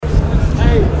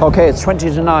Okay, it's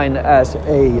 20-9 at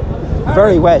a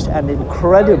very wet and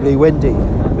incredibly windy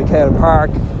Michael Park,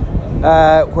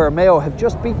 where Mayo have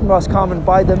just beaten Roscommon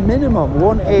by the minimum,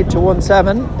 1-8 to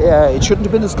 1-7. It shouldn't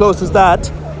have been as close as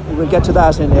that. We'll get to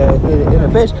that in a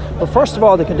bit. But first of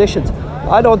all, the conditions.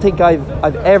 I don't think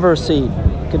I've ever seen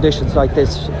conditions like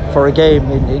this for a game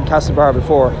in Castlebar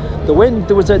before. The wind,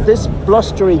 there was this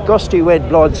blustery, gusty wind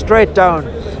blowing straight down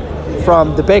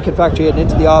from the bacon factory and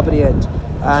into the Albany end.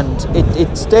 And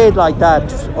it stayed like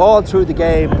that all through the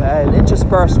game,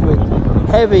 interspersed with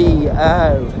heavy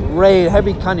rain,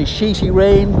 heavy kind of sheety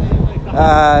rain,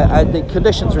 and the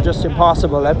conditions were just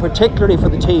impossible, and particularly for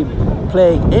the team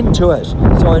playing into it.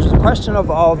 So it was a question of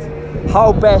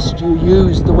how best you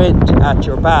use the wind at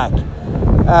your back.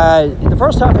 In the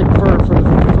first half, for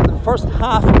the first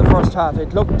half of the first half,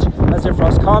 it looked as if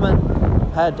Roscommon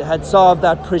had solved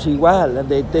that pretty well, and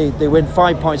they win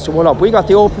 5 points to 1 up. We got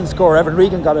the open score. Evan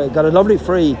Regan got a lovely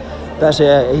free that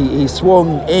he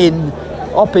swung in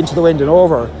up into the wind and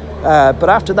over. But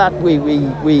after that, we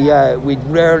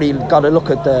rarely got a look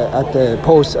at the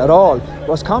post at all.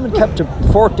 Roscommon kept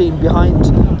 14 behind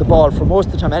the ball for most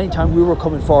of the time. Anytime we were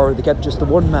coming forward, they kept just the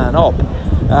one man up.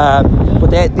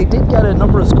 But they did get a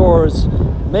number of scores,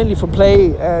 mainly from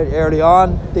play early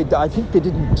on. I think they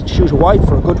didn't shoot a wide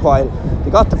for a good while. They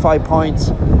got the 5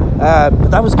 points, but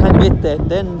that was kind of it.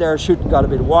 Then their shooting got a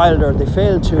bit wilder. They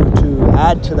failed to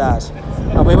add to that,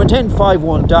 and we went in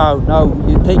 5-1 down. Now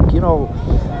you think,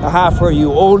 a half where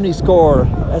you only score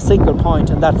a single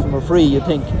point, and that from a free, you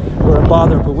think we're in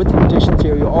bother. But with the conditions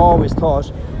here, you always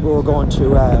thought we were going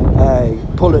to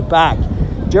pull it back.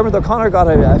 Dermot O'Connor got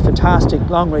a fantastic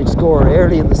long-range score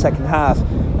early in the second half,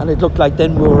 and it looked like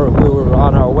then we were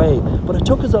on our way. But it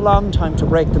took us a long time to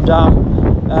break them down.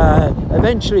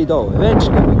 Eventually we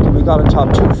got on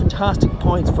top. 2 fantastic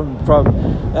points from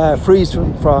frees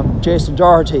from Jason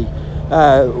Doherty,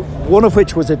 one of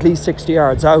which was at least 60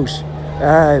 yards out,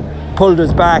 pulled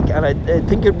us back, and I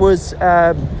think it was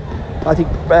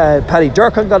Paddy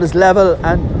Durkin got his level,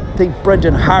 and I think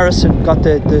Brendan Harrison got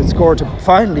the score to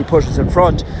finally push us in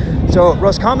front. So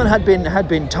Roscommon had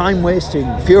been time wasting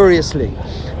furiously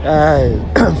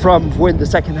from when the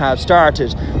second half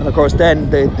started, and of course then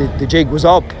the jig was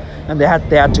up, and they had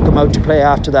to come out to play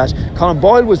after that. Colin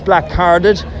Boyle was black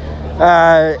carded,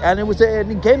 and it was a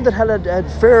game that had a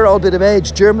fair old bit of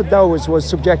age. Dermot though was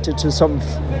subjected to some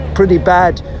pretty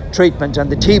bad treatment,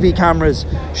 and the TV cameras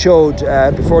showed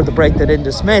before the break that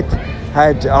Inda Smith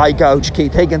had eye gouged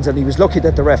Keith Higgins, and he was lucky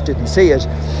that the ref didn't see it.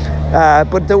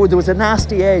 But there was a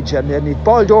nasty edge, and it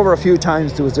boiled over a few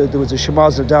times. There was a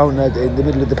schmozzle down in the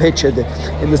middle of the pitch in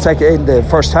the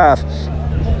first half.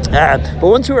 But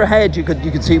once we were ahead, you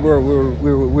could see we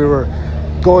were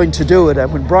going to do it.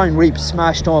 And when Brian Reap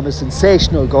smashed home a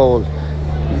sensational goal,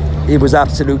 it was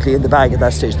absolutely in the bag at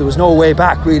that stage. There was no way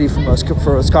back really for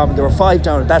Roscommon. There were 5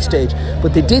 down at that stage,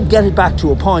 but they did get it back to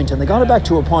a point, and they got it back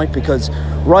to a point because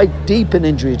right deep in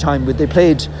injury time, they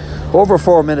played over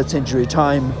 4 minutes injury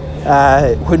time,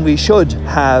 when we should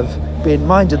have been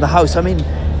minding the house. I mean,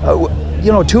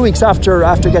 2 weeks after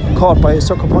getting caught by a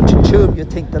sucker punch in Tuam, you'd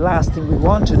think the last thing we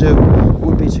want to do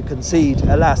would be to concede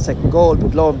a last second goal,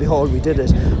 but lo and behold, we did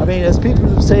it. I mean, as people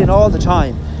have been saying all the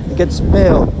time, against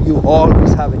Mayo, you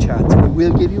always have a chance. We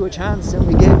will give you a chance, and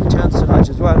we gave them a chance tonight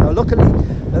as well. Now, luckily,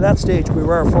 at that stage, we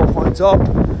were 4 points up.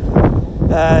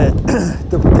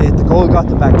 The goal got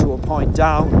them back to a point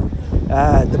down.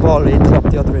 The ball ended up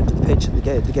the other end of the pitch, and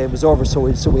the game was over. So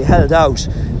we held out.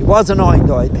 It was annoying,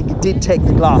 though. I think it did take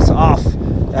the gloss off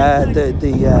the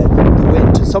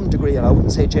win to some degree, and I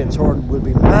wouldn't say James Horan will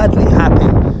be madly happy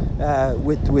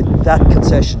with that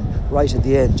concession right at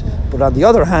the end. But on the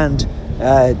other hand,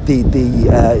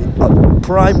 the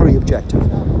primary objective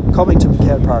coming to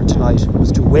McHale Park tonight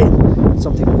was to win,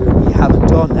 something we haven't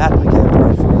done at McHale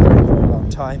Park for a very, very long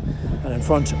time, and in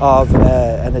front of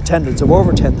an attendance of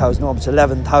over 10,000, almost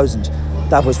 11,000.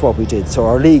 That was what we did. So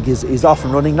our league is off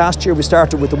and running. Last year we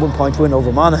started with a 1-point win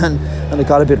over Monaghan, and it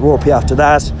got a bit ropey after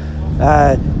that.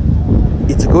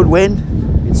 It's a good win.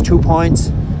 It's 2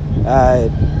 points,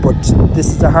 but this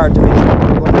is a hard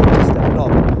division. We're going to have to step it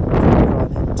up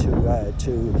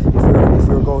if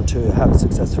we're going to have a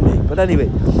successful league. But anyway,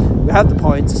 we have the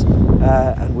points,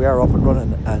 and we are up and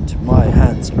running, and my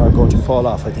hands are going to fall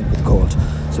off, I think, with cold.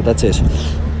 So that's it.